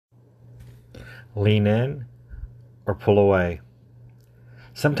Lean in or pull away.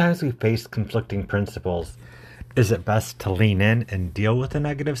 Sometimes we face conflicting principles. Is it best to lean in and deal with a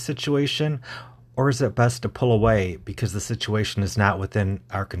negative situation, or is it best to pull away because the situation is not within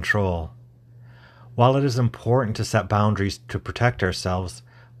our control? While it is important to set boundaries to protect ourselves,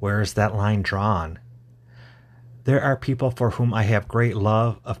 where is that line drawn? There are people for whom I have great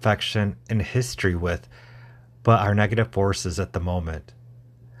love, affection, and history with, but are negative forces at the moment.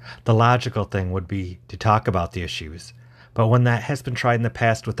 The logical thing would be to talk about the issues, but when that has been tried in the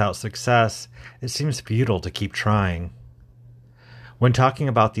past without success, it seems futile to keep trying. When talking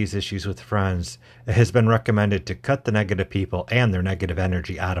about these issues with friends, it has been recommended to cut the negative people and their negative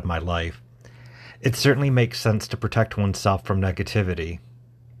energy out of my life. It certainly makes sense to protect oneself from negativity.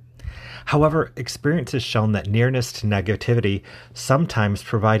 However, experience has shown that nearness to negativity sometimes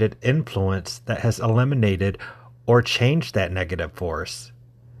provided influence that has eliminated or changed that negative force.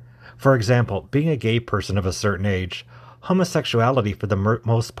 For example, being a gay person of a certain age, homosexuality for the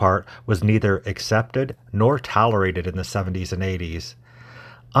most part was neither accepted nor tolerated in the 70s and 80s.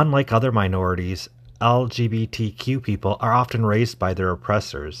 Unlike other minorities, LGBTQ people are often raised by their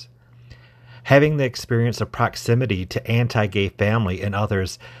oppressors. Having the experience of proximity to anti-gay family and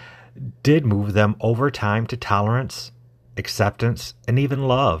others did move them over time to tolerance, acceptance, and even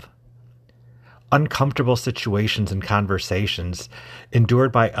love. Uncomfortable situations and conversations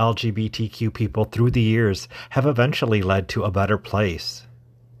endured by LGBTQ people through the years have eventually led to a better place.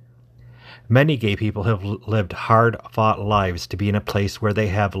 Many gay people have lived hard-fought lives to be in a place where they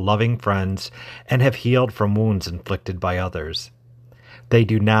have loving friends and have healed from wounds inflicted by others. They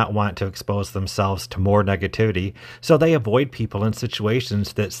do not want to expose themselves to more negativity, so they avoid people in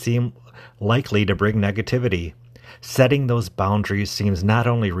situations that seem likely to bring negativity. Setting those boundaries seems not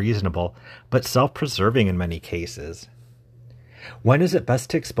only reasonable, but self-preserving in many cases. When is it best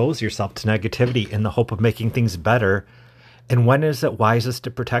to expose yourself to negativity in the hope of making things better, and when is it wisest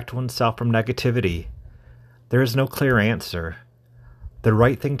to protect oneself from negativity? There is no clear answer. The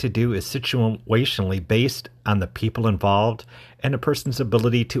right thing to do is situationally based on the people involved and a person's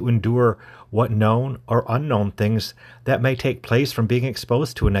ability to endure what known or unknown things that may take place from being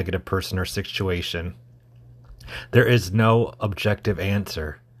exposed to a negative person or situation. There is no objective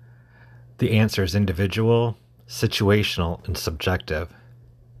answer. The answer is individual, situational, and subjective.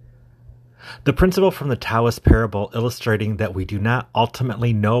 The principle from the Taoist parable illustrating that we do not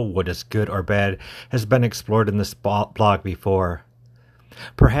ultimately know what is good or bad has been explored in this blog before.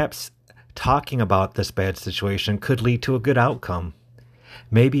 Perhaps talking about this bad situation could lead to a good outcome.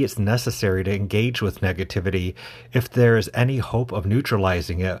 Maybe it's necessary to engage with negativity if there is any hope of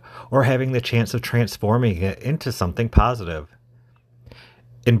neutralizing it or having the chance of transforming it into something positive.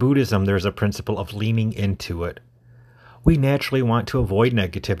 In Buddhism, there is a principle of leaning into it. We naturally want to avoid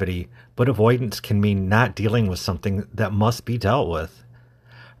negativity, but avoidance can mean not dealing with something that must be dealt with.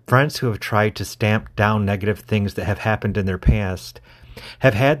 Friends who have tried to stamp down negative things that have happened in their past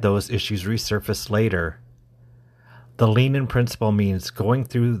have had those issues resurface later. The lean-in principle means going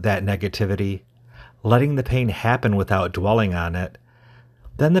through that negativity, letting the pain happen without dwelling on it.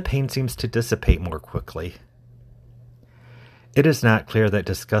 Then the pain seems to dissipate more quickly. It is not clear that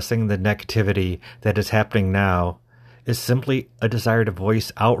discussing the negativity that is happening now is simply a desire to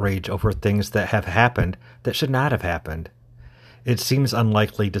voice outrage over things that have happened that should not have happened. It seems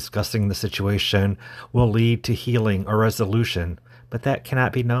unlikely discussing the situation will lead to healing or resolution, but that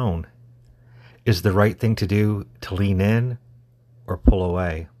cannot be known. Is the right thing to do to lean in or pull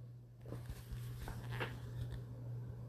away?